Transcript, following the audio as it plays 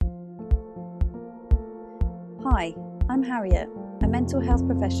Hi, I'm Harriet, a mental health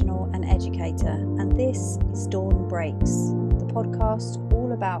professional and educator, and this is Dawn Breaks, the podcast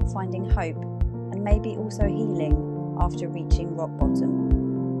all about finding hope and maybe also healing after reaching rock bottom.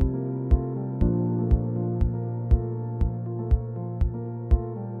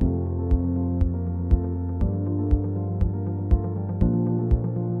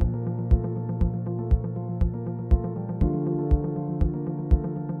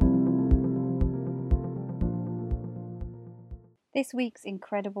 This week's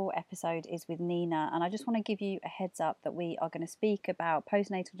incredible episode is with Nina, and I just want to give you a heads up that we are going to speak about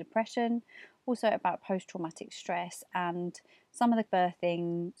postnatal depression, also about post-traumatic stress, and some of the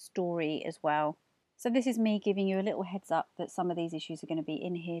birthing story as well. So this is me giving you a little heads up that some of these issues are going to be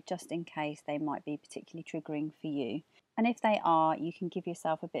in here just in case they might be particularly triggering for you. And if they are, you can give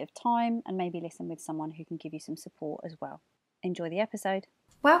yourself a bit of time and maybe listen with someone who can give you some support as well. Enjoy the episode.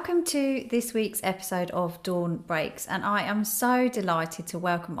 Welcome to this week's episode of Dawn Breaks, and I am so delighted to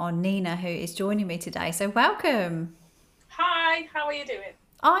welcome on Nina, who is joining me today. So welcome. Hi, how are you doing?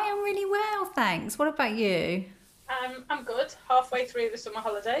 I am really well, thanks. What about you? I'm good. Halfway through the summer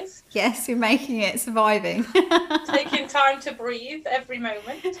holidays. Yes, you're making it, surviving. Taking time to breathe every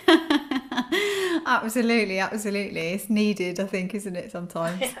moment. Absolutely. It's needed, I think, isn't it,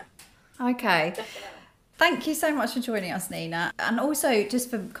 sometimes? Yeah. Okay. Definitely. Thank you so much for joining us, Nina. And also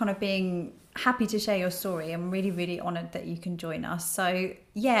just for kind of being happy to share your story. I'm really, really honoured that you can join us. So,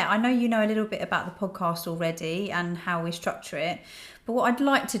 yeah, I know you know a little bit about the podcast already and how we structure it. But what I'd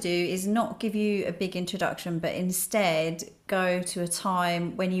like to do is not give you a big introduction, but instead go to a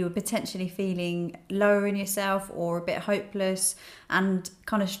time when you were potentially feeling lower in yourself or a bit hopeless and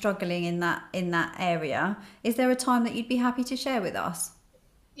kind of struggling in that area. Is there a time that you'd be happy to share with us?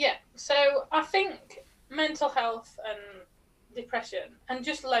 Yeah, so I think mental health and depression and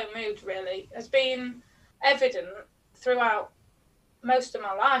just low mood really has been evident throughout most of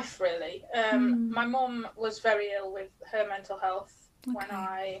my life really. My mum was very ill with her mental health when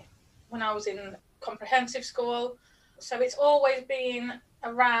I was in comprehensive school, so it's always been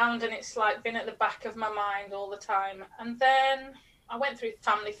around and it's like been at the back of my mind all the time. And then I went through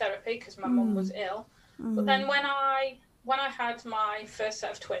family therapy because my mum was ill, but then when I had my first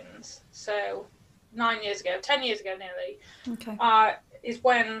set of twins, so 10 years ago nearly, is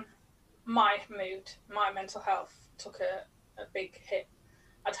when my mood, my mental health took a big hit.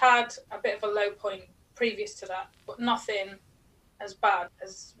 I'd had a bit of a low point previous to that, but nothing as bad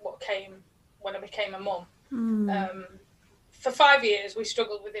as what came when I became a mum. For 5 years, we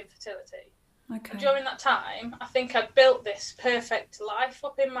struggled with infertility. Okay. During that time, I think I'd built this perfect life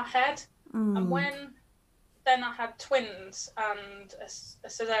up in my head. And when then I had twins and a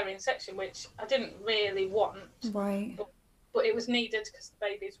cesarean section, which I didn't really want. Right. But it was needed because the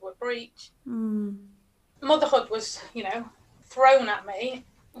babies were breech. Motherhood was, thrown at me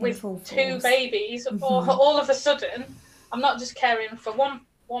with two babies. All of a sudden, I'm not just caring for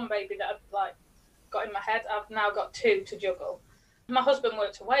one baby that I've got in my head. I've now got two to juggle. My husband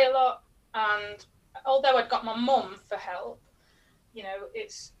worked away a lot, and although I'd got my mum for help,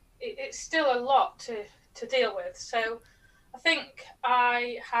 it's still a lot to deal with. So I think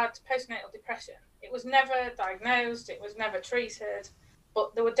I had postnatal depression. It was never diagnosed, it was never treated,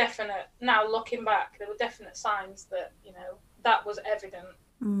 but there were now looking back, there were definite signs that, that was evident.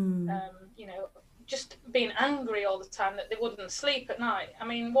 Just being angry all the time, that they wouldn't sleep at night. I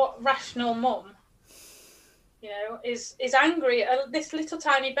mean, what rational mum, is angry at this little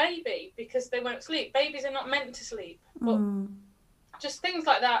tiny baby because they won't sleep? Babies are not meant to sleep. But just things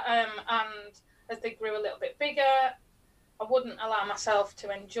like that, and as they grew a little bit bigger, I wouldn't allow myself to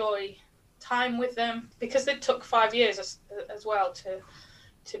enjoy time with them because it took 5 years as well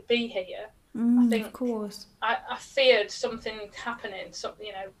to be here. I think, of course, I feared something happening,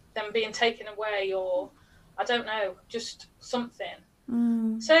 them being taken away, or I don't know, just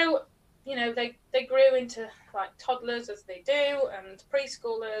something. So, they grew into toddlers as they do, and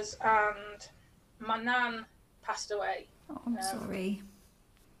preschoolers, and my nan passed away. Oh, I'm sorry.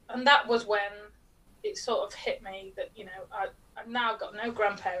 And that was when it sort of hit me that, I've now got no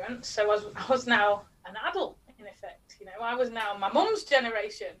grandparents, so I was now an adult, in effect. I was now my mum's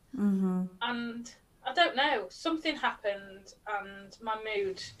generation. And I don't know, something happened, and my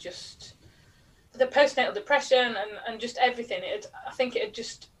mood just, the postnatal depression and just everything, I think it had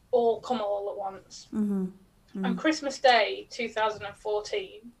just all come all at once. And Christmas Day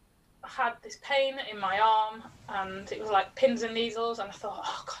 2014, I had this pain in my arm, and it was like pins and needles, and I thought,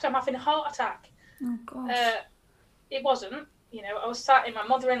 oh God, I'm having a heart attack. Oh gosh. It wasn't. I was sat in my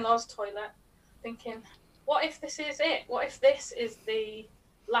mother-in-law's toilet thinking, what if this is it? What if this is the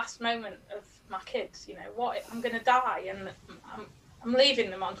last moment of my kids, you know, what, I'm going to die and I'm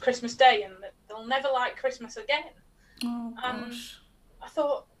leaving them on Christmas Day and they'll never like Christmas again. Oh, and gosh. I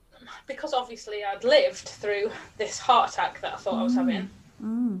thought, because obviously I'd lived through this heart attack that I thought I was having,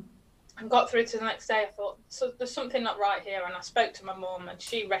 and got through to the next day, I thought, so there's something not right here. And I spoke to my mum and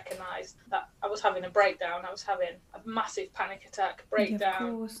she recognised that I was having a breakdown. I was having a massive panic attack, breakdown. Yeah,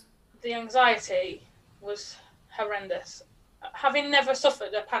 of course. The anxiety was horrendous. Having never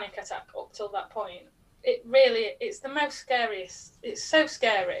suffered a panic attack up till that point, it's the most scariest. It's so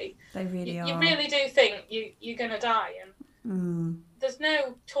scary. They really are. You really do think you're going to die, and there's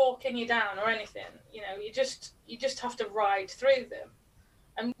no talking you down or anything. You know, you just have to ride through them.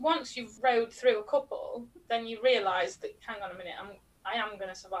 And once you've rode through a couple, then you realise that, hang on a minute, I am going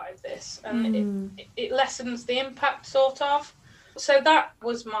to survive this, and it lessens the impact, sort of. So that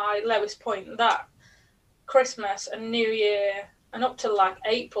was my lowest point. That Christmas and New Year, and up to like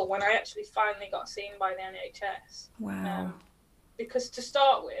April, when I actually finally got seen by the NHS. Wow. Because to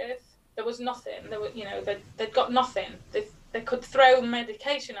start with, there was nothing. They'd got nothing. They could throw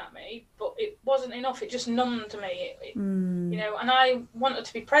medication at me, but it wasn't enough. It just numbed me. You know, and I wanted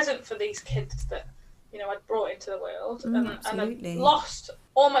to be present for these kids that, you know, I'd brought into the world, and I'd lost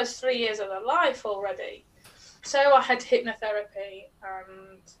almost 3 years of their life already. So I had hypnotherapy,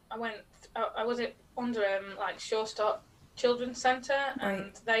 and I was under like Sure Start Children's Centre,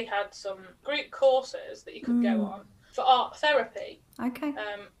 and they had some group courses that you could go on for art therapy. Okay.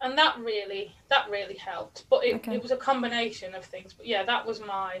 And that really helped. But it was a combination of things. But yeah, that was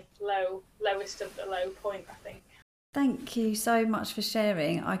my lowest of the low point, I think. Thank you so much for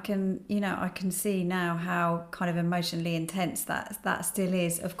sharing. I can see now how kind of emotionally intense that still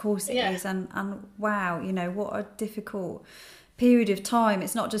is. Of course it is. And wow, you know, what a difficult period of time.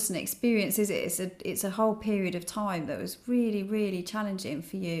 It's not just an experience, is it? It's a whole period of time that was really, really challenging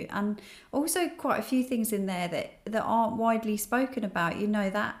for you. And also quite a few things in there that aren't widely spoken about. You know,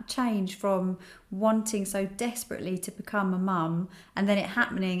 that change from wanting so desperately to become a mum, and then it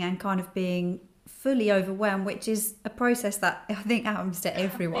happening and kind of being fully overwhelmed, which is a process that I think happens to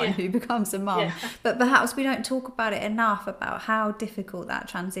everyone who becomes a mum. Yeah. But perhaps we don't talk about it enough, about how difficult that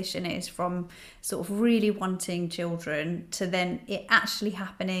transition is from sort of really wanting children to then it actually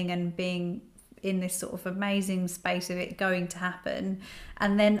happening and being in this sort of amazing space of it going to happen.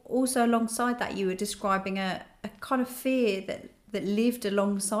 And then also alongside that, you were describing a kind of fear that lived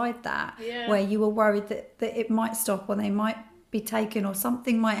alongside that, where you were worried that it might stop, or they might be taken, or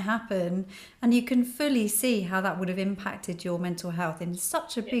something might happen. And you can fully see how that would have impacted your mental health in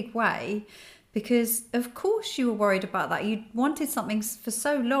such a big way, because of course you were worried about that. You wanted something for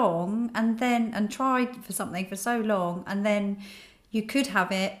so long, and tried for something for so long, and then you could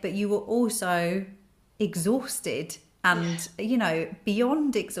have it, but you were also exhausted and you know,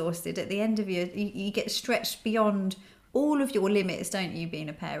 beyond exhausted. At the end of you get stretched beyond all of your limits, don't you, being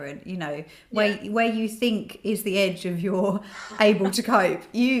a parent? You know, where you think is the edge of your able to cope,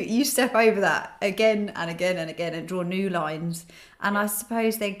 you step over that again and again and again and draw new lines. And I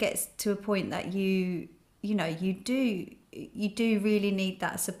suppose there gets to a point that you do really need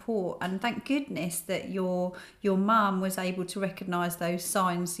that support. And thank goodness that your mum was able to recognise those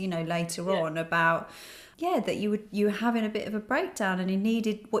signs, you know, later on about that you were having a bit of a breakdown,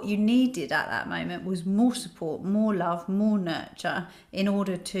 and what you needed at that moment was more support, more love, more nurture, in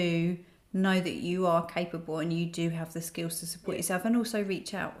order to know that you are capable and you do have the skills to support yourself, and also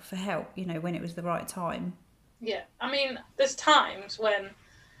reach out for help, you know, when it was the right time. Yeah, I mean, there's times when,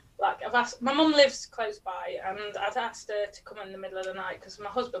 like, I've asked, my mum lives close by, and I'd asked her to come in the middle of the night because my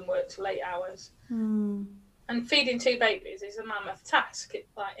husband works late hours. And feeding 2 babies is a mammoth task,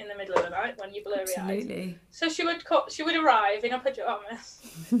 like in the middle of the night when you're blurry-eyed. So she would arrive in her pyjamas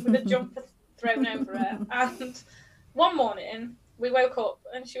with a jumper thrown over her. And one morning we woke up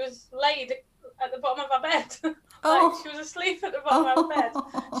and she was laid at the bottom of our bed. She was asleep at the bottom of our bed.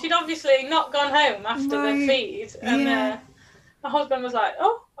 She'd obviously not gone home after the feed. And my husband was like,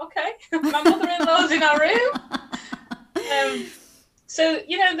 "Oh, okay, my mother-in-law's in our room." So,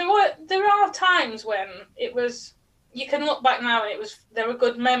 you know, there are times when it was, you can look back now and they're a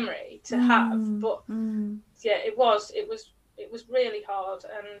good memory to have, but it was really hard.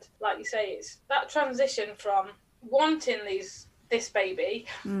 And like you say, it's that transition from wanting this baby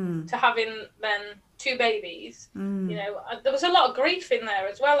to having then 2 babies. You know, there was a lot of grief in there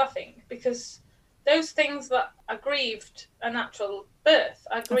as well, I think, because those things that I grieved a natural birth,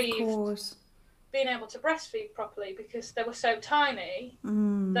 I grieved being able to breastfeed properly, because they were so tiny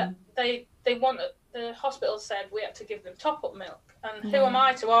that they wanted, the hospital said we had to give them top-up milk. And who am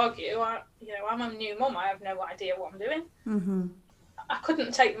I to argue? I'm a new mum. I have no idea what I'm doing. I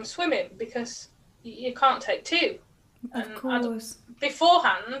couldn't take them swimming because you can't take two. Of course.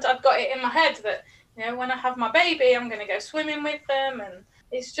 Beforehand, I'd got it in my head that, you know, when I have my baby, I'm going to go swimming with them. And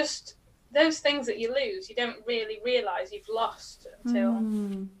it's just those things that you lose, you don't really realise you've lost until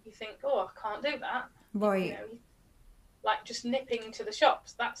you think, oh, I can't do that. Right. You know, like just nipping to the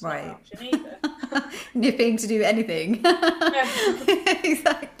shops, that's not an option either. Nipping to do anything.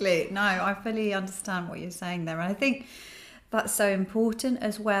 Exactly. No, I fully understand what you're saying there. And I think that's so important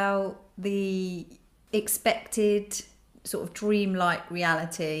as well. The expected sort of dreamlike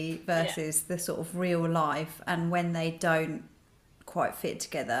reality versus the sort of real life, and when they don't quite fit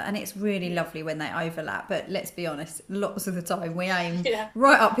together. And it's really lovely when they overlap, but let's be honest, lots of the time we aim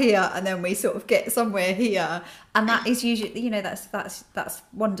right up here and then we sort of get somewhere here, and that is usually, you know, that's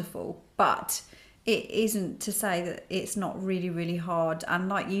wonderful, but it isn't to say that it's not really, really hard. And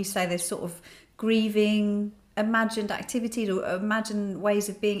like you say, there's sort of grieving, imagined activities, or imagined ways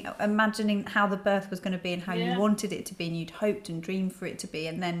of being, imagining how the birth was going to be and how you wanted it to be and you'd hoped and dreamed for it to be.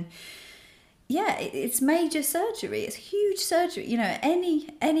 And then it's major surgery, it's huge surgery. You know,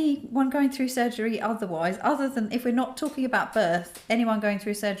 anyone going through surgery otherwise, other than if we're not talking about birth, anyone going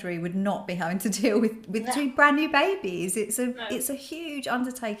through surgery would not be having to deal with two brand new babies. It's a huge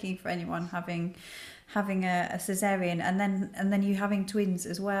undertaking for anyone having a cesarean, and then you having twins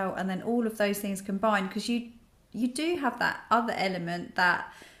as well, and then all of those things combined, because you do have that other element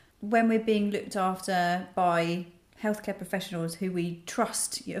that when we're being looked after by healthcare professionals who we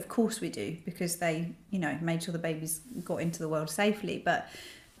trust, of course we do, because they, you know, made sure the babies got into the world safely. But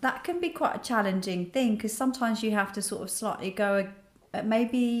that can be quite a challenging thing, because sometimes you have to sort of slightly go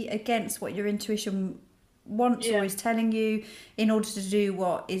maybe against what your intuition wants or is telling you, in order to do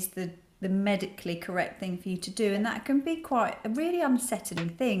what is the medically correct thing for you to do. And that can be quite a really unsettling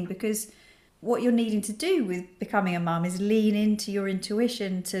thing, because what you're needing to do with becoming a mum is lean into your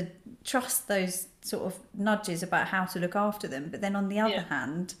intuition, to trust those sort of nudges about how to look after them. But then on the other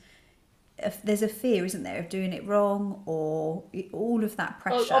hand, if there's a fear, isn't there, of doing it wrong, or all of that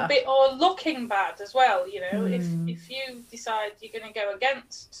pressure, or looking bad as well. You know, if you decide you're going to go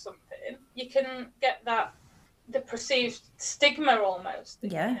against something, you can get the perceived stigma almost. You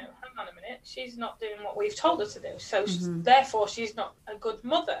know, hang on a minute, she's not doing what we've told her to do, so therefore she's not a good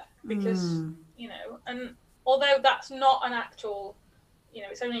mother, because you know. And although that's not an actual, you know,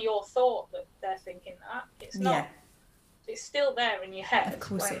 it's only your thought that they're thinking that. It's not. It's still there in your head. Of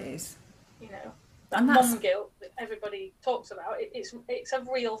course it is. You know, that mum guilt that everybody talks about, it's a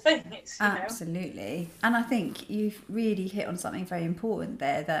real thing. It's, you absolutely know. And I think you've really hit on something very important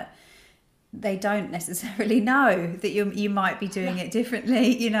there, that they don't necessarily know that you might be doing it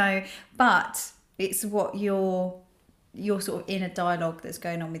differently, you know, but it's what your sort of inner dialogue that's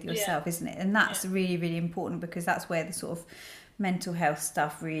going on with yourself, isn't it? And that's really, really important, because that's where the sort of mental health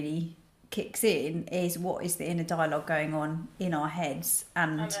stuff really kicks in, is what is the inner dialogue going on in our heads,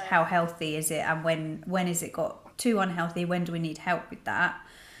 and how healthy is it, and when is it got too unhealthy, when do we need help with that?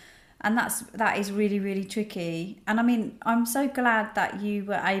 And that is really, really tricky. And I mean, I'm so glad that you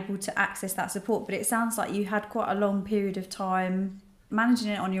were able to access that support, but it sounds like you had quite a long period of time managing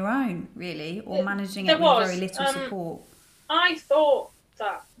it on your own, really, or managing it with very little support. I thought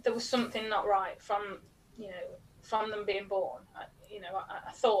that there was something not right from them being born.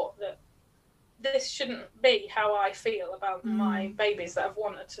 I thought that this shouldn't be how I feel about my babies that I've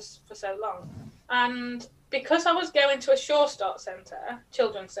wanted for so long. And because I was going to a Sure Start centre,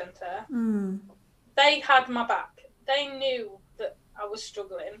 children's centre, they had my back. They knew that I was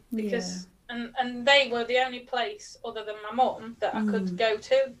struggling, because and they were the only place other than my mum that I could go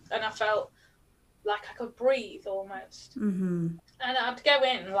to, and I felt like I could breathe almost. And I'd go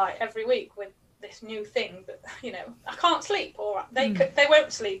in like every week with this new thing that, you know, I can't sleep, or they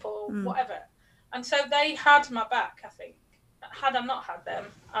won't sleep, or whatever. And so they had my back, I think. Had I not had them,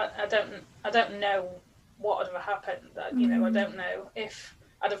 I don't know what would have happened. You know, I don't know if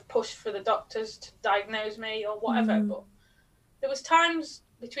I'd have pushed for the doctors to diagnose me or whatever. But there was times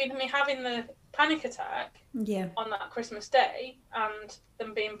between me having the panic attack on that Christmas day and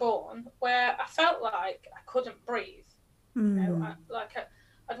them being born, where I felt like I couldn't breathe. You know,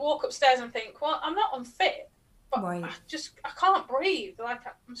 I'd walk upstairs and think, well, I'm not unfit, but I can't breathe. Like,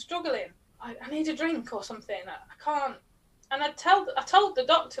 I'm struggling. I need a drink or something. I can't. And I told the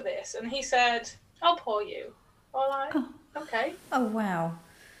doctor this, and he said, I'll pour you. All right. Okay. Oh, wow.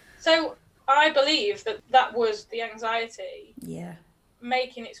 So I believe that was the anxiety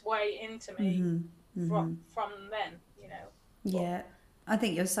making its way into me from then, you know. Yeah. I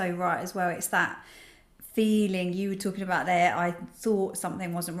think you're so right as well. It's that feeling you were talking about there. I thought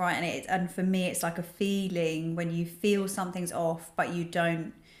something wasn't right, and for me it's like a feeling when you feel something's off but you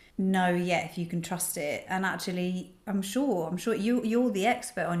don't know yet if you can trust it. And actually I'm sure you're the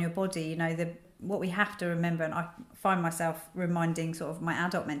expert on your body. You know, what we have to remember, and I find myself reminding sort of my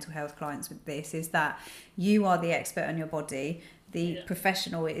adult mental health clients with this, is that you are the expert on your body. The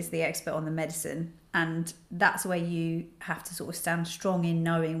professional is the expert on the medicine, and that's where you have to sort of stand strong in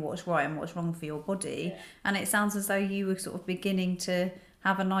knowing what's right and what's wrong for your body. And it sounds as though you were sort of beginning to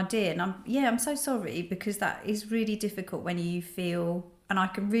have an idea, and I'm so sorry, because that is really difficult when you feel, and I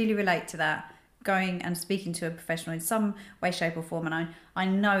can really relate to that, going and speaking to a professional in some way, shape or form. And I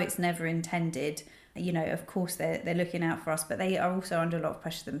know it's never intended, you know, of course they're looking out for us, but they are also under a lot of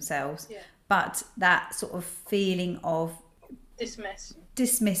pressure themselves. But that sort of feeling of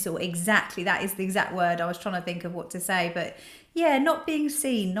dismissal, exactly, that is the exact word I was trying to think of what to say. But yeah, not being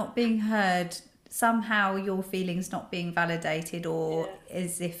seen, not being heard, somehow your feelings not being validated, or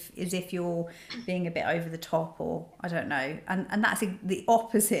as if you're being a bit over the top, or I don't know, and that's the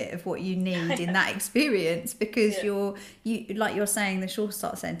opposite of what you need in that experience, because you like you're saying, the Sure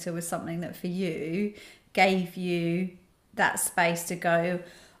Start Centre was something that for you gave you that space to go,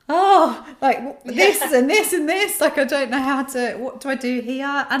 like this and this and this, like I don't know what do I do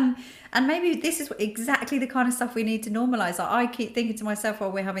here, and maybe this is exactly the kind of stuff we need to normalise. Like, I keep thinking to myself while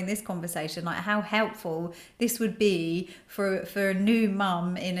we're having this conversation, like how helpful this would be for a new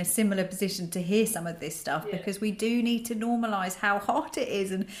mum in a similar position to hear some of this stuff, because we do need to normalise how hard it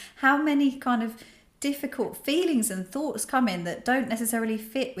is, and how many kind of difficult feelings and thoughts come in that don't necessarily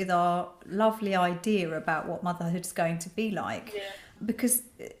fit with our lovely idea about what motherhood's going to be like. Because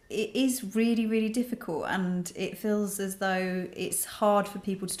it is really, really difficult, and it feels as though it's hard for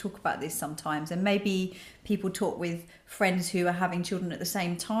people to talk about this sometimes. And maybe people talk with friends who are having children at the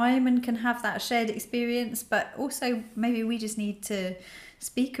same time and can have that shared experience, but also maybe we just need to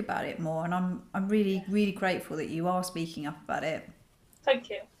speak about it more. And I'm really, really grateful that you are speaking up about it. Thank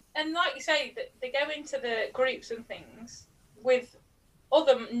you. And like you say, that they go into the groups and things with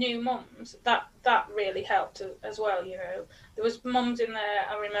other new mums, that really helped as well. You know, there was mums in there,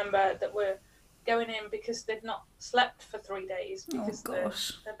 I remember, that were going in because they'd not slept for 3 days because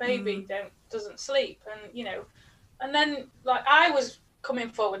their baby doesn't sleep, and you know, and then like I was coming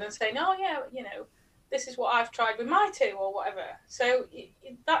forward and saying, oh yeah, you know, this is what I've tried with my two or whatever. So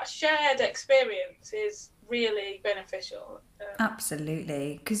that shared experience is really beneficial.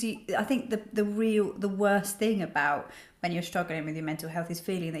 Absolutely, because I think the worst thing about when you're struggling with your mental health is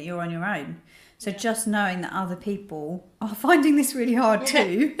feeling that you're on your own. So just knowing that other people are finding this really hard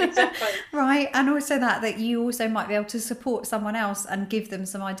too, exactly, right? And also that you also might be able to support someone else and give them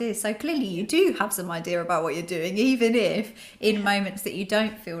some ideas. So clearly you do have some idea about what you're doing, even if in moments that you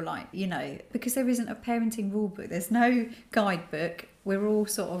don't feel like, you know, because there isn't a parenting rule book, there's no guidebook. We're all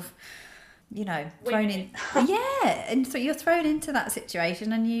sort of, you know, thrown in. And so you're thrown into that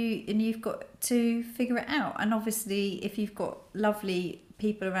situation, and you've got to figure it out. And obviously if you've got lovely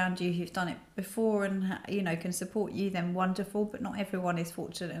people around you who've done it before and, you know, can support you, then wonderful. But not everyone is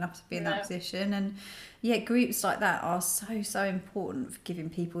fortunate enough to be in that position. And groups like that are so important for giving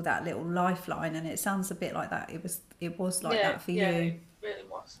people that little lifeline. And it sounds a bit like that. It was like that for you. It really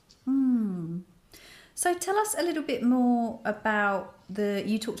was. So tell us a little bit more about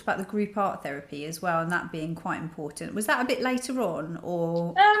you talked about the group art therapy as well, and that being quite important. Was that a bit later on,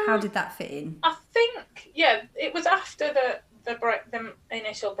 or how did that fit in? I think, it was after the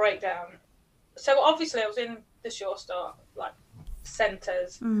initial breakdown. So obviously I was in the Sure Start like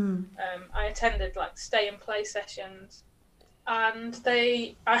centres. I attended like stay and play sessions, and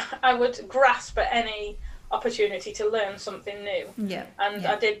I would grasp at any opportunity to learn something new.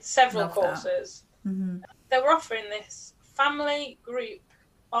 I did several courses. They were offering this family group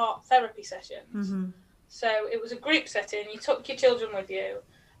art therapy sessions. So it was a group setting, you took your children with you,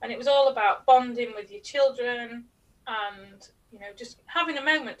 and it was all about bonding with your children and, you know, just having a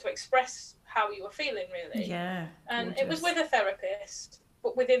moment to express how you were feeling, really. And it was with a therapist,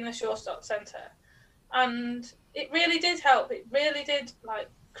 but within the Sure Start Centre. And it really did help. It really did like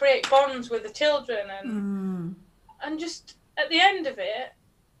create bonds with the children, and just at the end of it,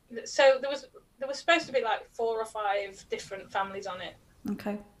 so there was supposed to be like 4 or 5 different families on it.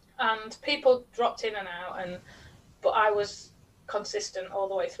 Okay. And people dropped in and out, but I was consistent all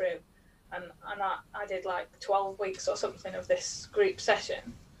the way through. And I did like 12 weeks or something of this group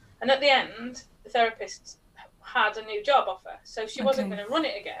session. And at the end, the therapist had a new job offer. So she wasn't going to run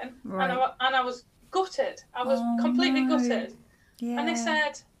it again. Right. And I was gutted. I was completely gutted. And they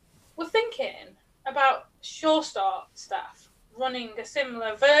said, we're thinking about Sure Start staff running a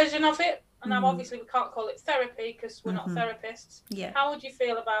similar version of it, And now obviously we can't call it therapy because we're not therapists. Yeah. How would you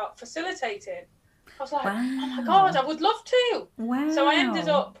feel about facilitating? I was like, Wow. oh my God, I would love to. Wow. So I ended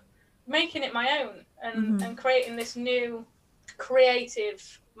up making it my own and creating this new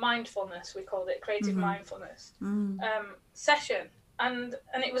creative mindfulness, we called it creative mindfulness session. And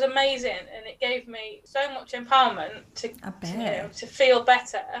it was amazing, and it gave me so much empowerment to feel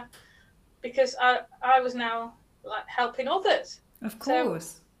better, because I was now like helping others. Of course.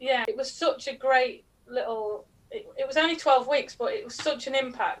 So, yeah, it was such a great little. It was only 12 weeks, but it was such an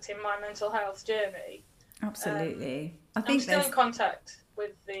impact in my mental health journey. Absolutely. I I'm think still in contact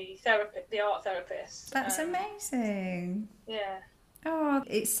with the art therapist. That's amazing. Yeah. Oh,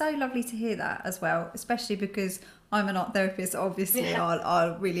 it's so lovely to hear that as well, especially because I'm an art therapist. Obviously,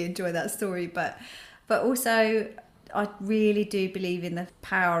 I'll really enjoy that story, but also I really do believe in the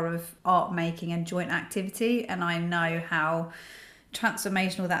power of art making and joint activity, and I know how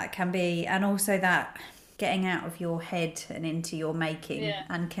transformational that can be, and also that getting out of your head and into your making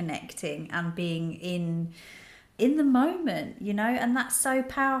and connecting and being in the moment, you know, and that's so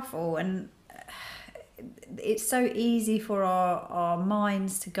powerful. And it's so easy for our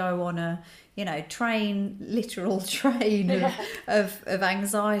minds to go on a, you know, literal train of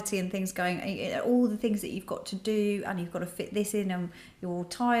anxiety and things, going, all the things that you've got to do, and you've got to fit this in, and you're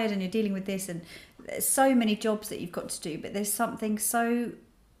tired and you're dealing with this, and there's so many jobs that you've got to do. But there's something so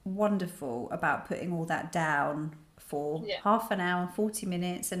wonderful about putting all that down for half an hour, 40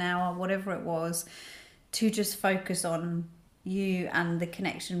 minutes, an hour, whatever it was, to just focus on you and the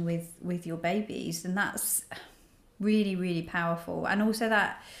connection with your babies. And that's really, really powerful. And also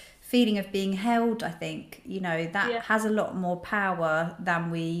that feeling of being held, I think, you know, that has a lot more power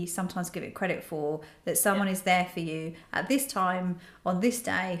than we sometimes give it credit for, that someone is there for you at this time, on this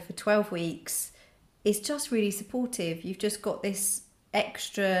day, for 12 weeks. It's just really supportive. You've just got this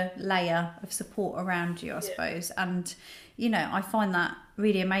extra layer of support around you, I suppose. And you know, I find that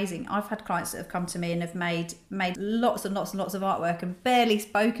really amazing. I've had clients that have come to me and have made lots and lots and lots of artwork and barely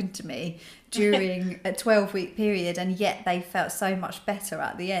spoken to me during a 12-week period, and yet they felt so much better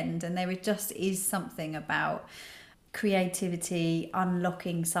at the end. And there just is something about creativity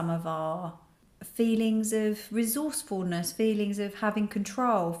unlocking some of our feelings of resourcefulness, feelings of having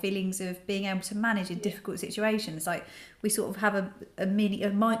control, feelings of being able to manage in difficult situations. Like, we sort of have a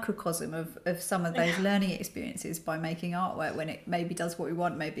microcosm of some of those learning experiences by making artwork, when it maybe does what we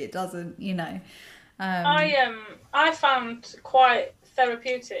want, maybe it doesn't, you know. I found quite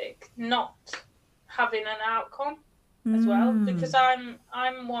therapeutic not having an outcome as well, because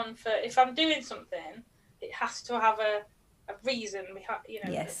I'm one for, if I'm doing something, it has to have a reason. You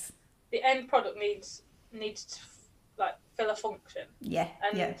know, yes, the end product needs to like fill a function.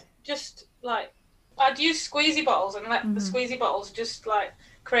 Just like, I'd use squeezy bottles and let the squeezy bottles just like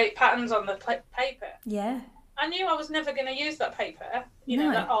create patterns on the paper. Yeah. I knew I was never going to use that paper, you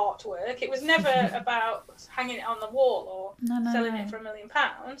know, that artwork. It was never about hanging it on the wall or selling it for £1 million,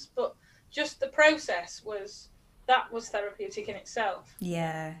 but just the process was therapeutic in itself.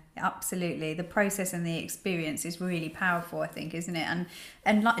 Yeah, absolutely. The process and the experience is really powerful, I think, isn't it?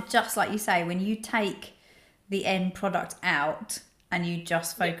 And like, just like you say, when you take the end product out and you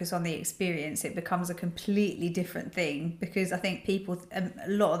just focus on the experience, it becomes a completely different thing. Because I think people a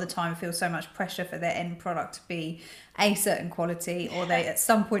lot of the time feel so much pressure for their end product to be a certain quality, or they at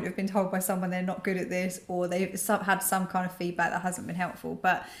some point have been told by someone they're not good at this, or they've had some kind of feedback that hasn't been helpful.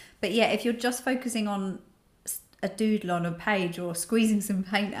 But yeah, if you're just focusing on a doodle on a page, or squeezing some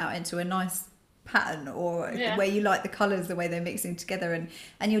paint out into a nice pattern, or where you like the colours, the way they're mixing together,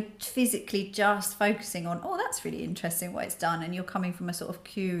 and you're physically just focusing on, oh, that's really interesting what it's done, and you're coming from a sort of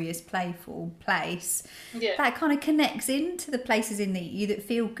curious, playful place, that kind of connects into the places in you that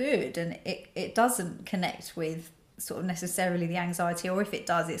feel good, and it doesn't connect with sort of necessarily the anxiety, or if it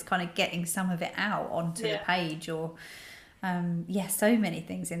does, it's kind of getting some of it out onto the page, or so many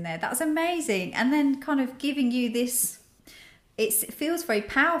things in there. That's amazing. And then kind of giving you this, it feels very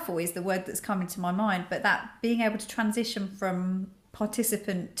powerful is the word that's coming to my mind, but that being able to transition from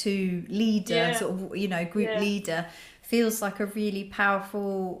participant to leader, sort of, you know, group leader, feels like a really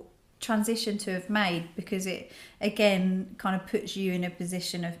powerful transition to have made, because it again kind of puts you in a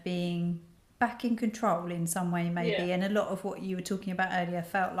position of being back in control in some way, maybe. And a lot of what you were talking about earlier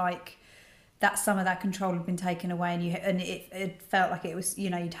felt like that some of that control had been taken away, and it felt like it was, you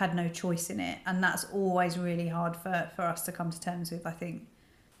know, you'd had no choice in it, and that's always really hard for us to come to terms with, I think.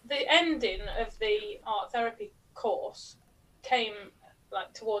 The ending of the art therapy course came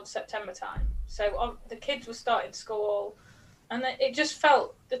like towards September time, so the kids were starting school, and it just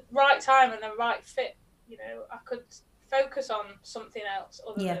felt the right time and the right fit. You know, I could focus on something else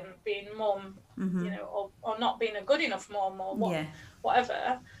other Yeah. than being mum, Mm-hmm. you know, or not being a good enough mum or Yeah.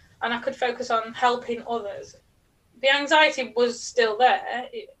 whatever, and I could focus on helping others. The anxiety was still there.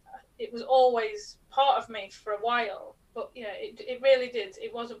 It was always part of me for a while, but yeah, it really did.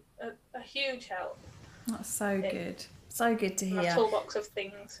 It was a huge help. That's so good. So good to My hear. toolbox of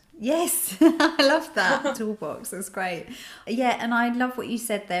things. Yes, I love that toolbox. That's great. Yeah, and I love what you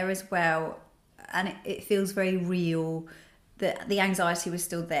said there as well. And it feels very real that the anxiety was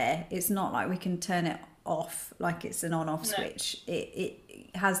still there. It's not like we can turn it off like it's an on-off switch. It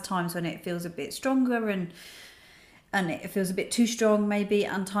has times when it feels a bit stronger and it feels a bit too strong maybe,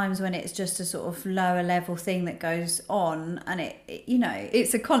 and times when it's just a sort of lower level thing that goes on, and it you know,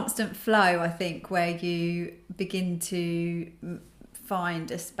 it's a constant flow, I think, where you begin to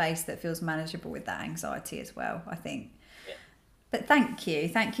find a space that feels manageable with that anxiety as well, I think. Yeah. But thank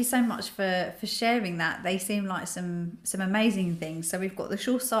you so much for sharing that. They seem like some amazing things. So we've got the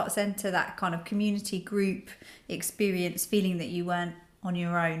Shaw Start Centre, that kind of community group experience, feeling that you weren't on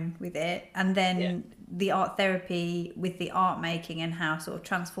your own with it, and then the art therapy with the art making and how sort of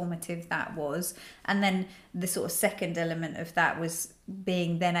transformative that was, and then the sort of second element of that was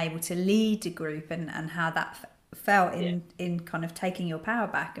being then able to lead a group and how that felt in kind of taking your power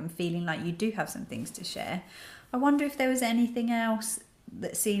back and feeling like you do have some things to share. I wonder if there was anything else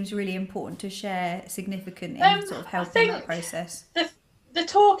that seems really important to share, significant in sort of helping that process. The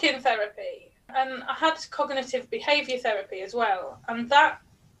talking therapy. And I had cognitive behaviour therapy as well. And that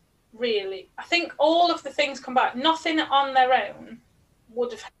really, I think all of the things combined, nothing on their own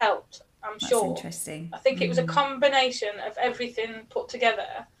would have helped, I'm sure. That's interesting. I think it was a combination of everything put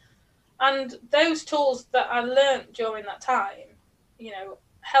together. And those tools that I learnt during that time, you know,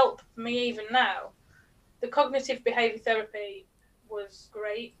 help me even now. The cognitive behaviour therapy was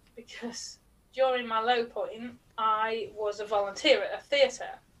great because during my low point, I was a volunteer at a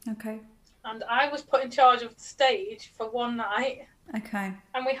theatre. Okay. And I was put in charge of the stage for one night. Okay.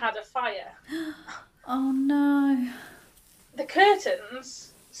 And we had a fire. Oh no. The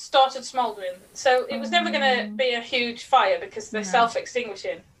curtains started smouldering. So it was never going to be a huge fire because they're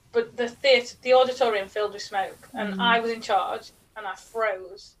self-extinguishing. But the auditorium filled with smoke. And I was in charge and I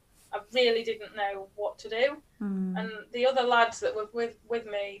froze. I really didn't know what to do. And the other lads that were with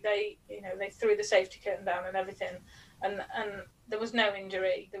me, they threw the safety curtain down and everything. And there was no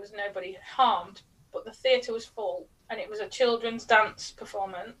injury. There was nobody harmed. But the theatre was full. And it was a children's dance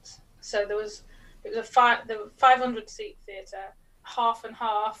performance. So it was a 500-seat theatre, half and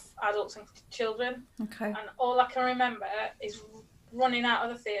half, adults and children. Okay. And all I can remember is running out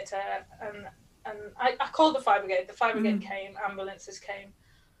of the theatre, and I called the fire brigade. The fire brigade came, ambulances came.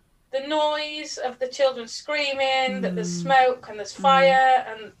 The noise of the children screaming that there's smoke and there's fire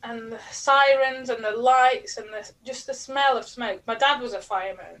and the sirens and the lights and just the smell of smoke. My dad was a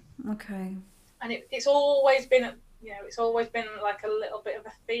fireman. Okay. And it's always been like a little bit of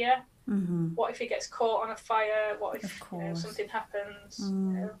a fear. What if he gets caught on a fire? What if something happens? You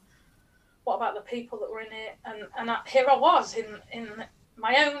know, what about the people that were in it? And here I was in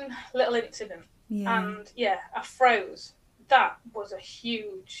my own little incident. And I froze. That was a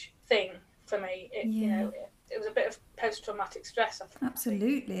huge thing for me. It was a bit of post-traumatic stress, I think.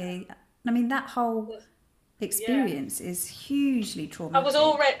 Absolutely. I mean, that whole experience is hugely traumatic.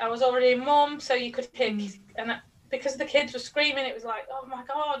 I was already a mum, so you could hear, and because the kids were screaming, it was like, oh my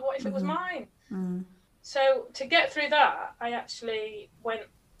God, what if it was mine? So to get through that, I actually went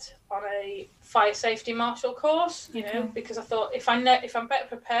on a fire safety marshal course, you know, because I thought if I'm better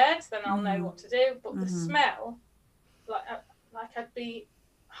prepared, then I'll know what to do. But the smell, like I'd be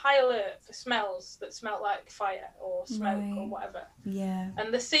high alert for smells that smelt like fire or smoke or whatever. Yeah.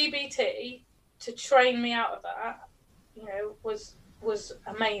 And the CBT to train me out of that, you know, was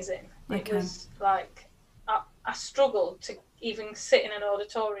amazing. It was like I struggled to even sit in an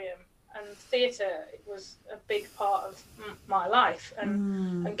auditorium, and theatre was a big part of my life,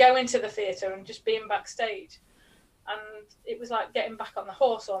 and going to the theatre and just being backstage, and it was like getting back on the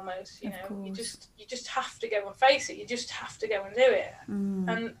horse almost. You know, you just have to go and face it. You just have to go and do it.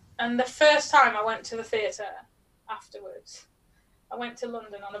 And the first time I went to the theatre afterwards, I went to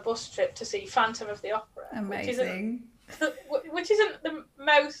London on a bus trip to see Phantom of the Opera. Amazing. Which isn't the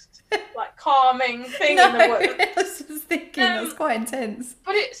most like calming thing in the world. I was just thinking that's quite intense.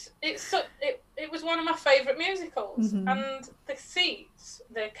 But it was one of my favourite musicals, and the seats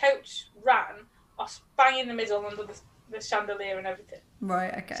the coach ran are bang in the middle under the chandelier and everything.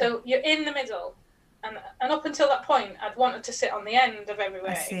 Right. Okay. So you're in the middle, and up until that point, I'd wanted to sit on the end of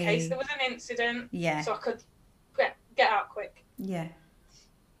everywhere in case there was an incident. Yeah. So I could get out quick. Yeah.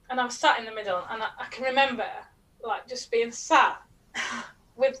 And I was sat in the middle, and I can remember like just being sat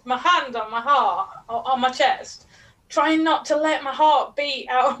with my hand on my heart, or on my chest, trying not to let my heart beat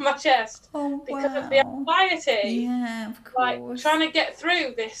out of my chest because of the anxiety. Yeah, of course. Like trying to get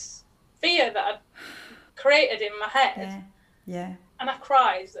through this fear that I'd created in my head. Yeah, yeah. And I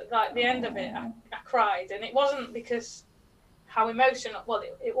cried. Like the end of it, I cried, and it wasn't because how emotional. Well,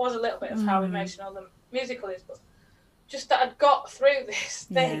 it was a little bit of how emotional the musical is, but just that I'd got through this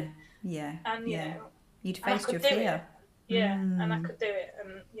thing. Yeah. And you know, you'd faced your fear. Yeah, and I could do it,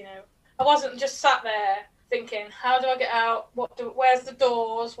 and you know, I wasn't just sat there thinking, how do I get out? Where's the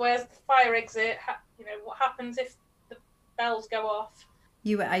doors? Where's the fire exit? You know, what happens if the bells go off?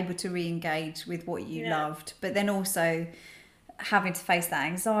 You were able to re-engage with what you loved, but then also having to face that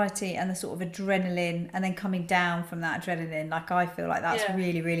anxiety and the sort of adrenaline, and then coming down from that adrenaline. Like, I feel like that's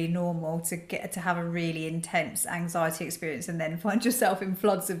really, really normal to have a really intense anxiety experience and then find yourself in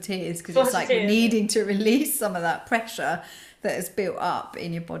floods of tears, because it's like needing to release some of that pressure that has built up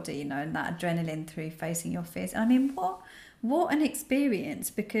in your body, you know, and that adrenaline through facing your fears. And I mean, what an experience,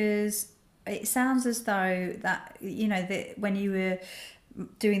 because it sounds as though that, you know, that when you were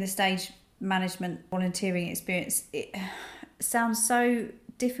doing the stage management volunteering experience, it sounds so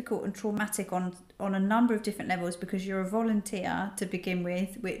difficult and traumatic on a number of different levels, because you're a volunteer to begin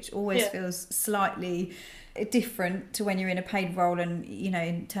with, which always feels slightly different to when you're in a paid role, and you know,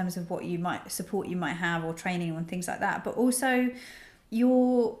 in terms of what you might support you might have or training and things like that. But also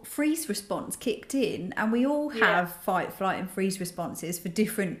your freeze response kicked in, and we all have fight, flight and freeze responses for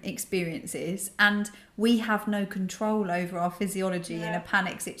different experiences, and we have no control over our physiology in a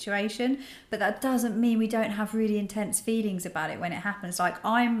panic situation. But that doesn't mean we don't have really intense feelings about it when it happens. Like,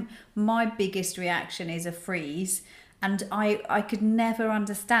 my biggest reaction is a freeze, and I could never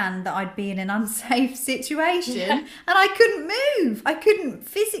understand that I'd be in an unsafe situation and I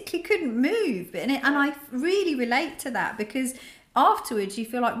physically couldn't move, and I really relate to that, because afterwards you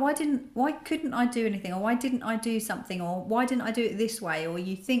feel like, why couldn't I do anything, or why didn't I do something, or why didn't I do it this way? Or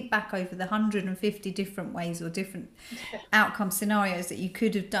you think back over the 150 different ways or different outcome scenarios that you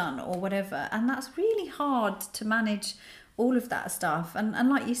could have done or whatever, and that's really hard to manage all of that stuff. And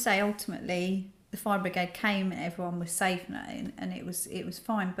like you say, ultimately the fire brigade came and everyone was safe, and it was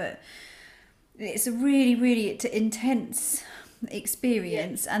fine. But it's a really, really intense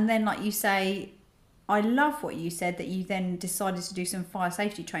experience. And then, like you say, I love what you said, that you then decided to do some fire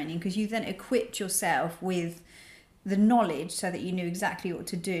safety training, because you then equipped yourself with the knowledge so that you knew exactly what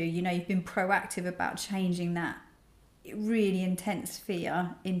to do. You know, you've been proactive about changing that really intense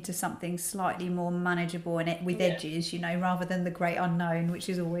fear into something slightly more manageable and with edges, you know, rather than the great unknown, which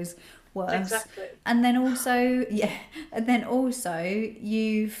is always worse. Exactly. And then also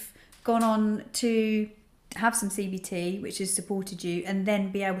you've gone on to have some CBT, which has supported you, and then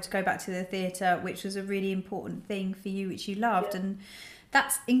be able to go back to the theatre, which was a really important thing for you, which you loved. And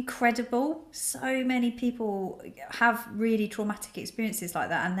that's incredible. So many people have really traumatic experiences like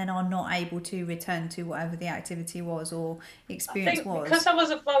that, and then are not able to return to whatever the activity was or experience was. Because I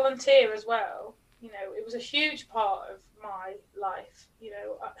was a volunteer as well, you know, it was a huge part of my life. You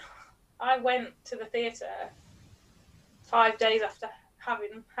know, I went to the theatre 5 days after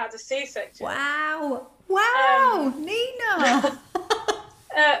having had a C-section. Wow, Nina!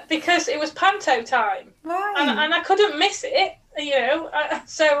 Because it was panto time, right? And I couldn't miss it, you know.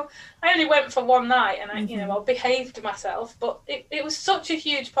 So I only went for one night, and you know, I behaved myself. But it was such a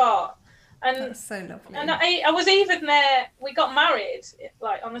huge part, and that's so lovely. And I was even there. We got married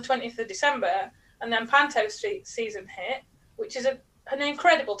like on the 20th of December, and then panto season hit, which is an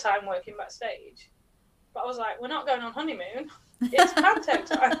incredible time working backstage. But I was like, we're not going on honeymoon. It's panto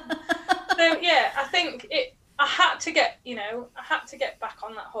time. So yeah, I think I had to get back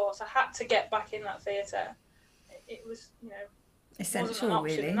on that horse. I had to get back in that theatre. It was, you know, essential,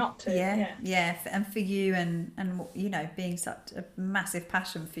 really. Not to. Yeah. And for you, and you know, being such a massive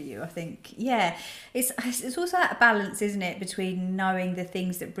passion for you, I think. Yeah, it's also that balance, isn't it, between knowing the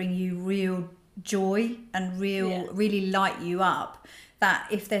things that bring you real joy and really light you up. That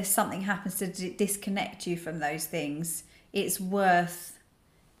if there's something happens to disconnect you from those things, it's worth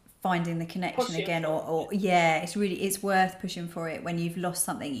finding the connection pushing again, or it's worth pushing for it when you've lost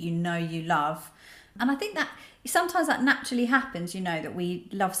something you know you love. And I think that sometimes that naturally happens, you know, that we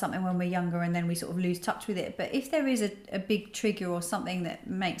love something when we're younger and then we sort of lose touch with it. But if there is a big trigger or something that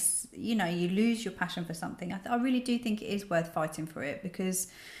makes, you know, you lose your passion for something, I really do think it is worth fighting for it, because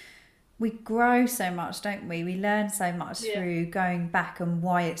we grow so much, don't we? We learn so much through going back, and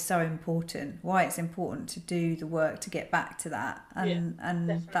why it's so important, why it's important to do the work to get back to that.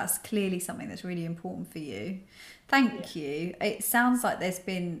 And that's clearly something that's really important for you. Thank you. It sounds like there's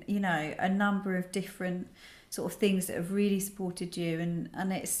been, you know, a number of different sort of things that have really supported you,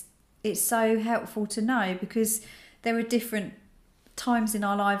 and it's so helpful to know, because there are different times in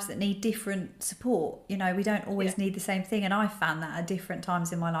our lives that need different support. You know, we don't always need the same thing, and I found that at different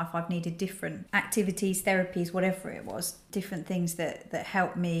times in my life I've needed different activities, therapies, whatever it was, different things that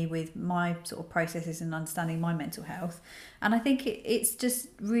help me with my sort of processes and understanding my mental health. And I think it's just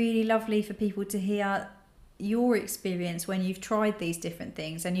really lovely for people to hear your experience when you've tried these different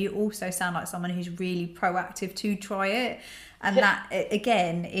things, and you also sound like someone who's really proactive to try it. And that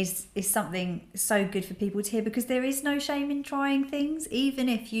again is something so good for people to hear, because there is no shame in trying things. Even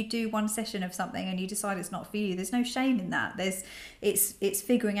if you do one session of something and you decide it's not for you, there's no shame in that. It's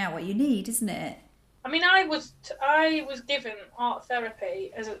figuring out what you need, isn't it? I mean, I was given art therapy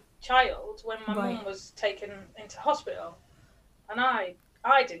as a child when my mum was taken into hospital, and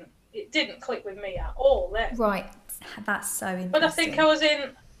it didn't click with me at all then. Right, that's so interesting. But I think I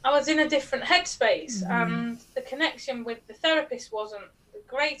was in a different headspace, and the connection with the therapist wasn't the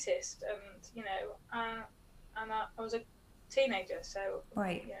greatest, and you know, and I was a teenager, so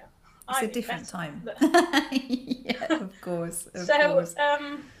yeah, it's a different time. Yeah, of course.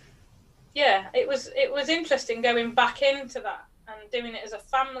 Yeah, it was interesting going back into that and doing it as a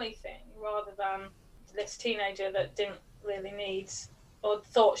family thing rather than this teenager that didn't really need, or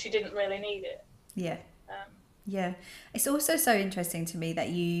thought she didn't really need it. Yeah. Yeah. It's also so interesting to me that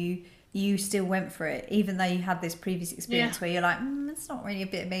you still went for it, even though you had this previous experience where you're like, it's not really a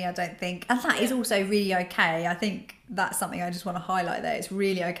bit of me, I don't think. And that is also really okay. I think that's something I just want to highlight there. It's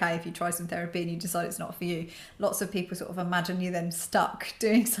really okay if you try some therapy and you decide it's not for you. Lots of people sort of imagine you then stuck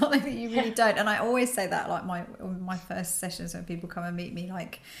doing something that you really don't. And I always say that, like my first sessions when people come and meet me,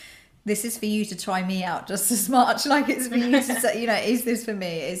 like, this is for you to try me out just as much. Like, it's for you to say, you know, is this for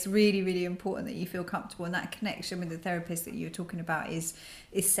me? It's really, really important that you feel comfortable, and that connection with the therapist that you're talking about is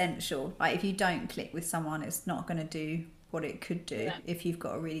essential. Like, if you don't click with someone, it's not going to do what it could do if you've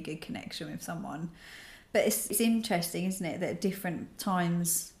got a really good connection with someone. But it's interesting, isn't it, that at different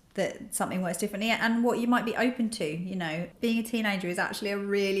times that something works differently, and what you might be open to. You know, being a teenager is actually a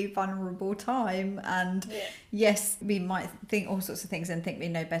really vulnerable time, and yes, we might think all sorts of things and think we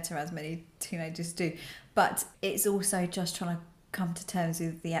know better, as many teenagers do, but it's also just trying to come to terms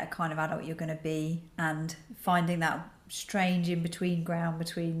with the kind of adult you're going to be, and finding that strange in between ground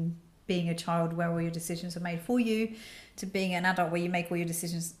between being a child where all your decisions are made for you to being an adult where you make all your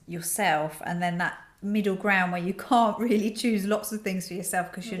decisions yourself, and then that middle ground where you can't really choose lots of things for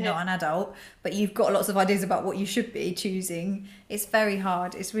yourself because you're not an adult, but you've got lots of ideas about what you should be choosing. It's very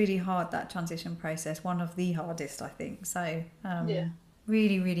hard. It's really hard, that transition process. One of the hardest, I think. So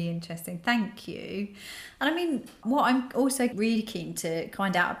really, really interesting. Thank you. And I mean, what I'm also really keen to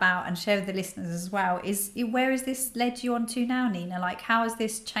find out about and share with the listeners as well is, where has this led you on to now, Nina? Like, how has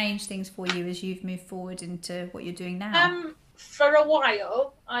this changed things for you as you've moved forward into what you're doing now? For a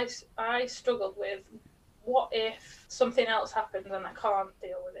while, I struggled with, what if something else happens and I can't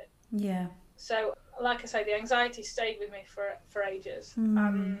deal with it? Yeah. So, like I say, the anxiety stayed with me for ages.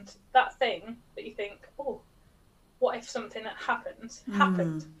 And that thing that you think, oh, what if something that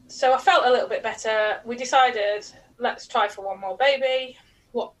happened? So I felt a little bit better. We decided, let's try for one more baby.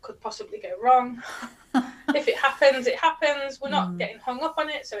 What could possibly go wrong? If it happens, it happens. We're not getting hung up on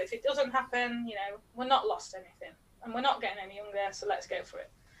it. So if it doesn't happen, you know, we're not lost anything. And we're not getting any younger, so let's go for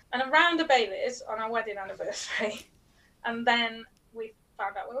it. And around the Baileys on our wedding anniversary, and then we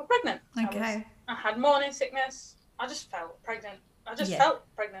found out we were pregnant. Okay. I had morning sickness. I just felt pregnant. Felt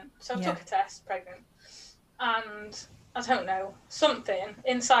pregnant. So I took a test, pregnant. And I don't know, something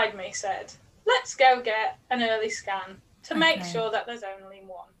inside me said, let's go get an early scan to make sure that there's only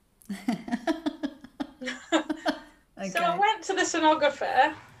one. So I went to the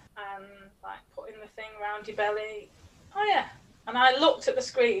sonographer and putting the thing around your belly. Oh yeah. And I looked at the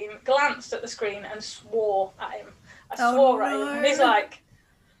screen, glanced at the screen, and swore at him. I swore at him. And he's like,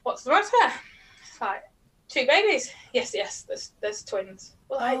 what's the matter? It's like, 2 babies. Yes, there's twins.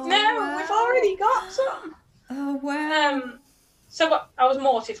 We're like, we've already got some. Oh wow. So I was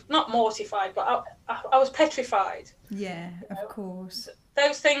not mortified, but I was petrified. Yeah, of course.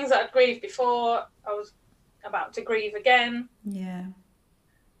 Those things that I'd grieved before, I was about to grieve again. Yeah.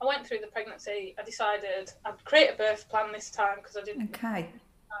 I went through the pregnancy. I decided I'd create a birth plan this time because I didn't. Okay.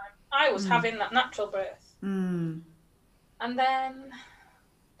 I was having that natural birth. And then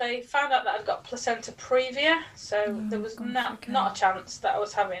they found out that I'd got placenta previa, so there was not a chance that I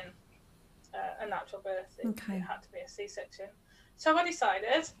was having a natural birth. It had to be a C-section. So I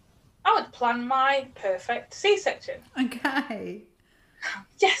decided I would plan my perfect C-section. Okay.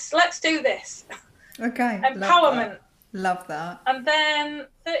 Yes, let's do this. Okay. Empowerment. Love that. And then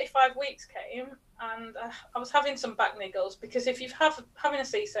 35 weeks came, and I was having some back niggles, because if you've having a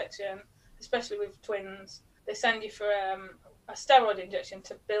C-section, especially with twins, they send you for a steroid injection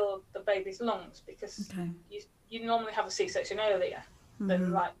to build the baby's lungs, because you normally have a C-section earlier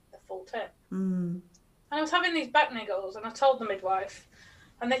than like the full term. And I was having these back niggles, and I told the midwife,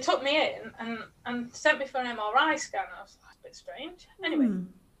 and they took me in and sent me for an MRI scan. I was like, a bit strange. Anyway,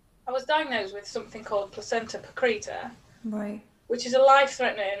 I was diagnosed with something called placenta precreta, which is a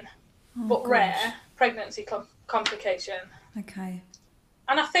life-threatening but rare pregnancy complication. Okay.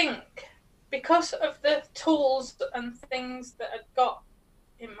 And I think because of the tools and things that I'd got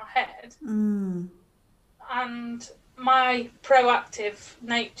in my head and my proactive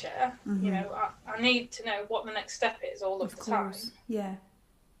nature, you know, I need to know what the next step is all of the time. Yeah.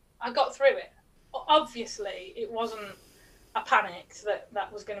 I got through it. Obviously, it wasn't I panicked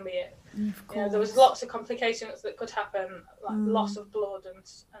that was going to be it. You know, there was lots of complications that could happen, like loss of blood and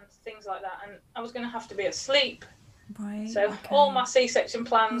things like that, and I was going to have to be asleep. So all my C-section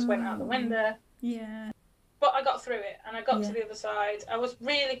plans went out the window. Yeah. But I got through it, and I got to the other side. I was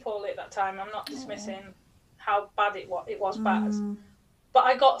really poorly at that time. I'm not dismissing how bad it was bad. But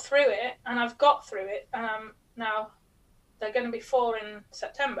I got through it, and I've got through it, and now they're going to be 4 in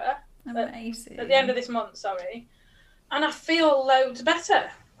September. Amazing. At the end of this month, sorry. And I feel loads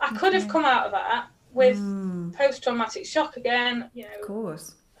better. I could have come out of that with post-traumatic shock again, you know. Of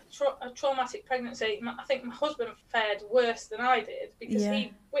course. A traumatic pregnancy. I think my husband fared worse than I did, because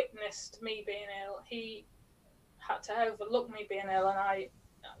he witnessed me being ill. He had to overlook me being ill, and I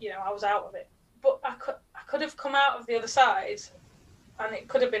was out of it. But I could have come out of the other side, and it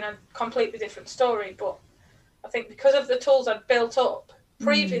could have been a completely different story. But I think because of the tools I'd built up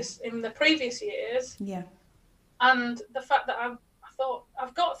in the previous years, and the fact that I thought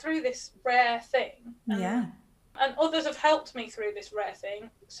I've got through this rare thing, and others have helped me through this rare thing,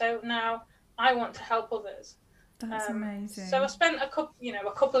 so now I want to help others. That's amazing. So I spent a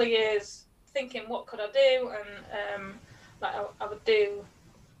couple of years thinking, what could I do? And I would do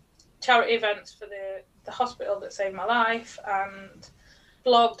charity events for the hospital that saved my life, and I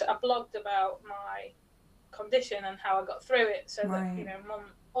blogged about my condition and how I got through it, so that, you know,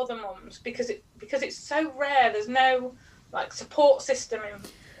 other mums, because it's so rare, there's no like support system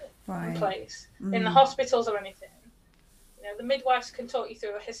in place in the hospitals or anything. You know, the midwives can talk you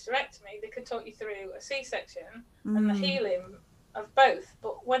through a hysterectomy, they could talk you through a C-section and the healing of both,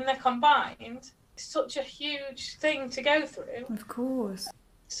 but when they're combined, it's such a huge thing to go through. Of course.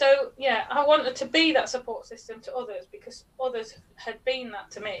 So I wanted to be that support system to others, because others had been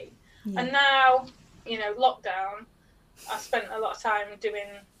that to me. And now, you know, lockdown, I spent a lot of time doing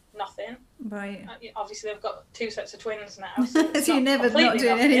nothing. Right. Obviously, I've got 2 sets of twins now, so, so you're never not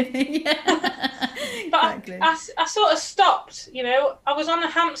doing anything. But exactly. I sort of stopped. You know, I was on a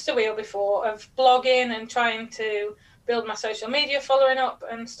hamster wheel before of blogging and trying to build my social media following up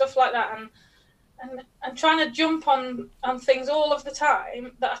and stuff like that, and trying to jump on things all of the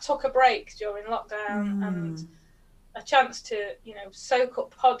time, that I took a break during lockdown and a chance to, you know, soak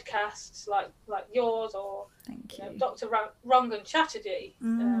up podcasts like yours, or Dr. Rangan Chatterjee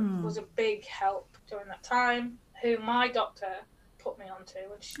was a big help during that time, who my doctor put me onto,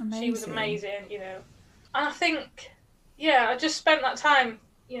 and she was amazing, you know. And I think, I just spent that time,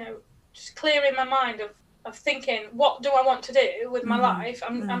 you know, just clearing my mind of thinking, what do I want to do with my life?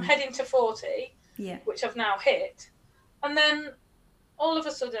 I'm heading to 40, which I've now hit. And then all of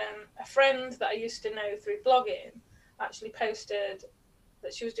a sudden, a friend that I used to know through blogging actually posted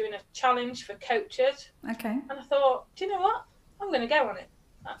that she was doing a challenge for coaches. Okay. And I thought, do you know what? I'm going to go on it.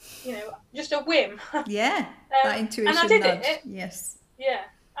 You know, just a whim. Yeah, that intuition and I did nudge. it. Yes. Yeah.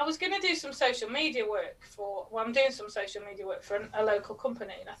 I was going to do some social media work I'm doing some social media work for a local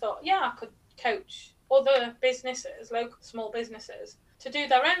company. And I thought, I could coach other businesses, local small businesses, to do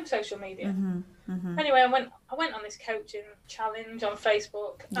their own social media. Anyway, I went on this coaching challenge on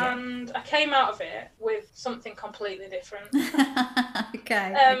Facebook, and I came out of it with something completely different.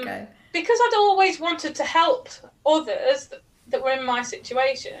 Okay. Because I'd always wanted to help others that were in my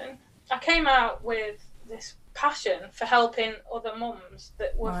situation, I came out with this passion for helping other mums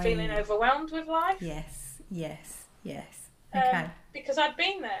that were feeling overwhelmed with life. Yes. Okay. Because I'd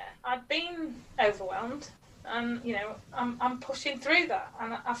been there. I'd been overwhelmed. And, you know, I'm pushing through that,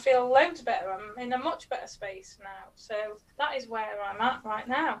 and I feel loads better. I'm in a much better space now. So that is where I'm at right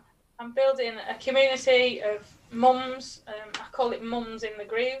now. I'm building a community of mums. I call it Mums in the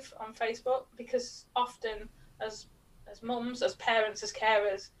Groove on Facebook, because often as mums, as parents, as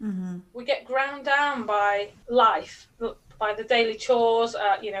carers, we get ground down by life, by the daily chores,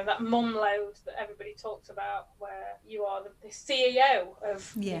 that mum load that everybody talks about, where you are the CEO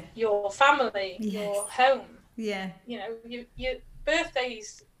of your family, your home. Yeah. Your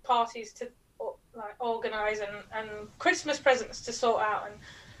birthdays, parties to organise, and Christmas presents to sort out, and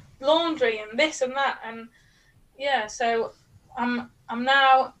laundry and this and that, and so I'm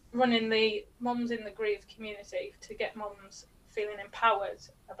now running the Mums in the Groove community to get mums feeling empowered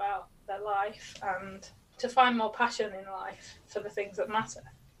about their life and to find more passion in life for the things that matter.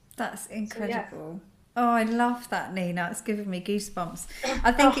 That's incredible. Oh, I love that, Nina. It's giving me goosebumps.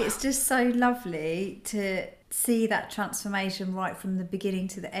 I think it's just so lovely to see that transformation right from the beginning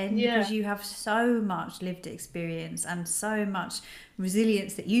to the end, because you have so much lived experience and so much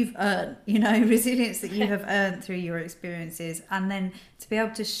resilience that you've earned, resilience that you have earned through your experiences, and then to be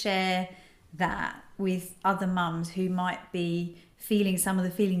able to share that with other mums who might be feeling some of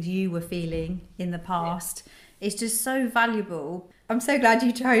the feelings you were feeling in the past. It's just so valuable. I'm so glad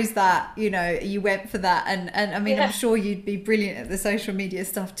you chose that, you went for that. And I mean, I'm sure you'd be brilliant at the social media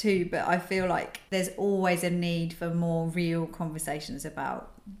stuff too, but I feel like there's always a need for more real conversations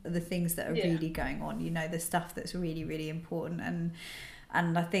about the things that are really going on, the stuff that's really, really important.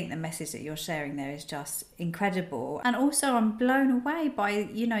 And I think the message that you're sharing there is just incredible. And also I'm blown away by,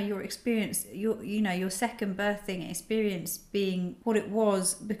 your experience, your second birthing experience being what it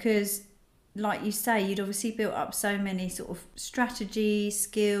was, because like you say, you'd obviously built up so many sort of strategies,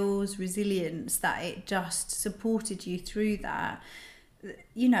 skills, resilience, that it just supported you through that.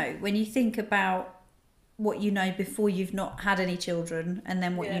 When you think about what you know before you've not had any children, and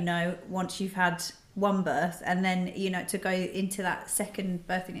then what you know once you've had one birth, and then, to go into that second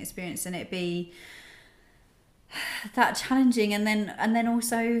birthing experience and it be that challenging, and then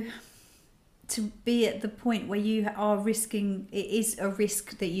also to be at the point where you are risking, it is a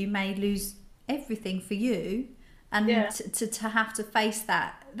risk that you may lose everything for you, and to have to face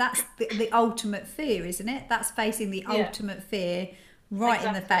that's the ultimate fear, isn't it? That's facing the ultimate fear right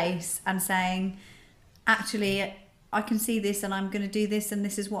in the face and saying, actually, I can see this and I'm going to do this and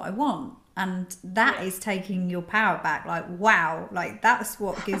this is what I want. And that is taking your power back. Like, wow, like that's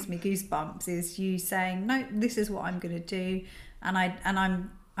what gives me goosebumps, is you saying, no, this is what I'm going to do, and I'm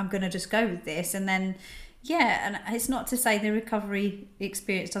going to just go with this. And then and it's not to say the recovery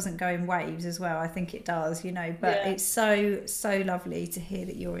experience doesn't go in waves as well. I think it does, but it's so lovely to hear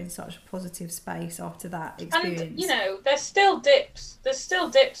that you're in such a positive space after that experience. And there's still dips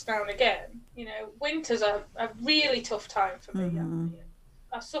now and again. Winter's a really tough time for me.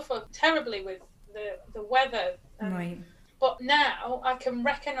 I suffer terribly with the weather, but now I can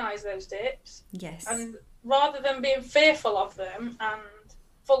recognise those dips, and rather than being fearful of them and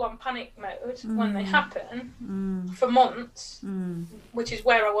full on panic mode when they happen for months, which is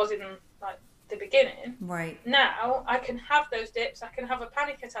where I was in like the beginning. Now I can have those dips. I can have a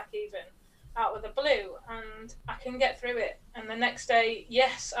panic attack even out of the blue, and I can get through it. And the next day,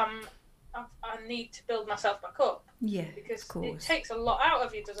 I need to build myself back up. Because it takes a lot out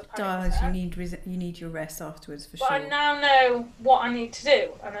of you. Does a panic attack? You need your rest afterwards for sure. But I now know what I need to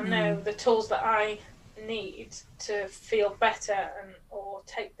do, and I know the tools that I need to feel better, or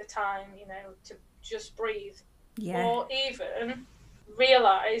take the time, to just breathe, or even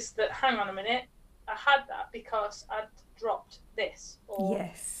realise that, hang on a minute, I had that because I'd dropped this, or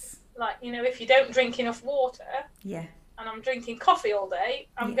like, if you don't drink enough water, and I'm drinking coffee all day,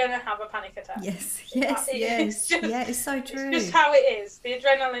 I'm going to have a panic attack. It's so true. It's just how it is. The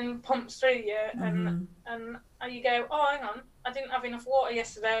adrenaline pumps through you, and you go, oh, hang on, I didn't have enough water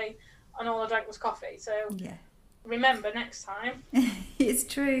yesterday, and all I drank was coffee. So remember next time. It's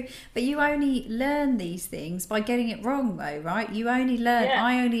true. But you only learn these things by getting it wrong, though, right? You only learn.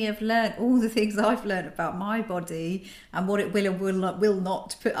 I only have learned all the things I've learned about my body and what it will and will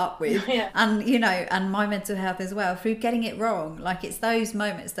not put up with, and and my mental health as well, through getting it wrong. Like, it's those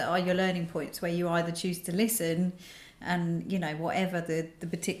moments that are your learning points, where you either choose to listen, and whatever the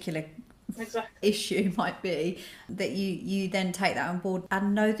particular issue might be, that you then take that on board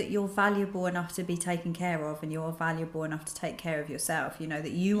and know that you're valuable enough to be taken care of, and you're valuable enough to take care of yourself.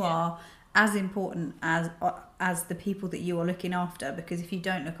 That you are as important as the people that you are looking after, because if you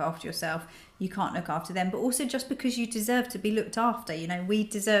don't look after yourself, you can't look after them. But also, just because you deserve to be looked after, we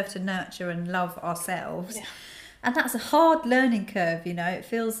deserve to nurture and love ourselves, and that's a hard learning curve. It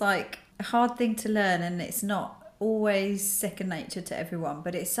feels like a hard thing to learn, and it's not always second nature to everyone,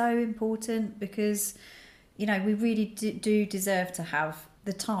 but it's so important, because we really do deserve to have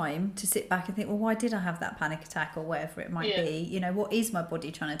the time to sit back and think, well, why did I have that panic attack, or whatever it might be? What is my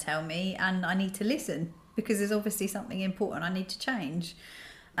body trying to tell me? And I need to listen, because there's obviously something important I need to change.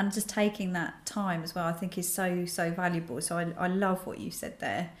 and just taking that time as well, I think is so valuable. So I love what you said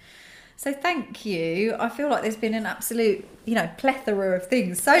there. So thank you. I feel like there's been an absolute, plethora of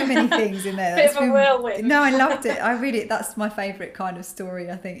things, so many things in there. Bit of a whirlwind. No, I loved it. That's my favourite kind of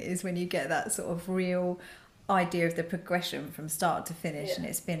story, I think, is when you get that sort of real idea of the progression from start to finish, and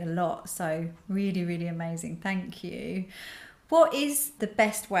it's been a lot. So really, really amazing. Thank you. What is the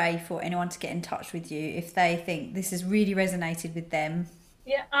best way for anyone to get in touch with you if they think this has really resonated with them?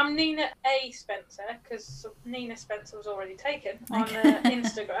 Yeah, I'm Nina A. Spencer, because Nina Spencer was already taken on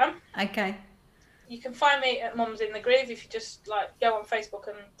Instagram. Okay. You can find me at Mums in the Groove if you just go on Facebook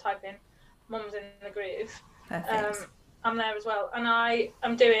and type in Mums in the Groove. Perfect. I'm there as well. And I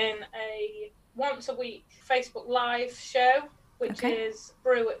am doing a once a week Facebook Live show, which is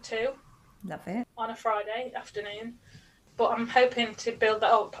Brew at 2. Love it. On a Friday afternoon. But I'm hoping to build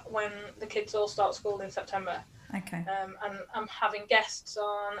that up when the kids all start school in September. Okay. And I'm having guests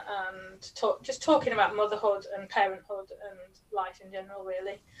on and talking about motherhood and parenthood and life in general,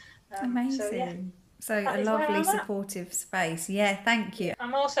 really. Amazing. So a lovely supportive space. Yeah, thank you.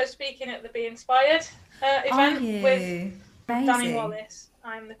 I'm also speaking at the Be Inspired event with Danny Wallace.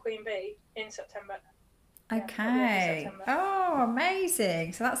 I'm the Queen Bee in September. Okay. Oh,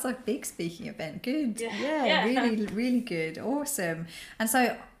 amazing. So that's a big speaking event. Good. Yeah. Really, really good. Awesome. And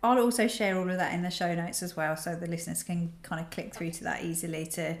so I'll also share all of that in the show notes as well, so the listeners can kind of click through to that easily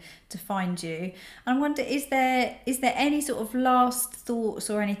to find you. And I wonder, is there any sort of last thoughts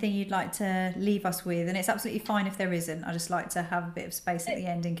or anything you'd like to leave us with? And it's absolutely fine if there isn't. I just like to have a bit of space at the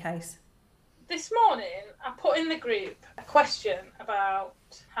end in case. This morning, I put in the group a question about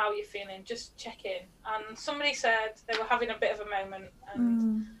how you're feeling, just check in. And somebody said they were having a bit of a moment.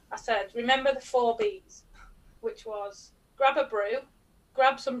 And I said, remember the 4 Bs, which was grab a brew,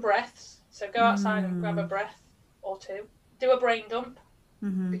 grab some breaths. So go outside and grab a breath or 2. Do a brain dump,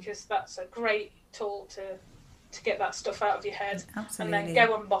 because that's a great tool to get that stuff out of your head. Absolutely. And then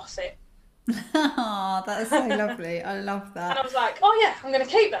go and boss it. Oh, that is so lovely. I love that. And I was like, oh yeah, I'm going to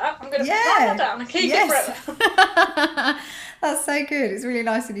keep that. I'm going to write that down and keep it forever. That's so good. It's really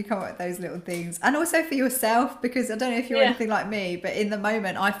nice when you come up with those little things. And also for yourself, because I don't know if you're anything like me, but in the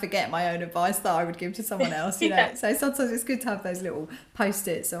moment I forget my own advice that I would give to someone else, you know. So sometimes it's good to have those little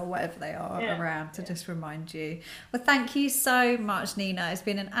post-its or whatever they are around to just remind you. Well, thank you so much, Nina. It's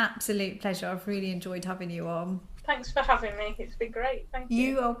been an absolute pleasure. I've really enjoyed having you on. Thanks for having me. It's been great. Thank you.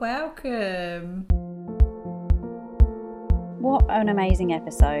 You are welcome. What an amazing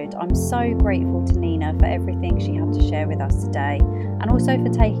episode. I'm so grateful to Nina for everything she had to share with us today, and also for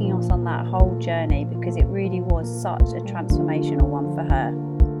taking us on that whole journey, because it really was such a transformational one for her.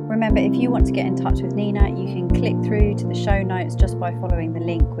 Remember, if you want to get in touch with Nina, you can click through to the show notes just by following the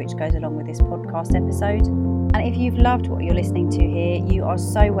link which goes along with this podcast episode. And if you've loved what you're listening to here, you are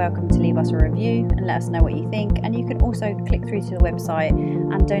so welcome to leave us a review and let us know what you think. And you can also click through to the website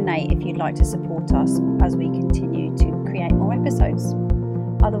and donate if you'd like to support us as we continue to create more episodes.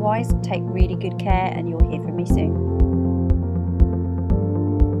 Otherwise, take really good care and you'll hear from me soon.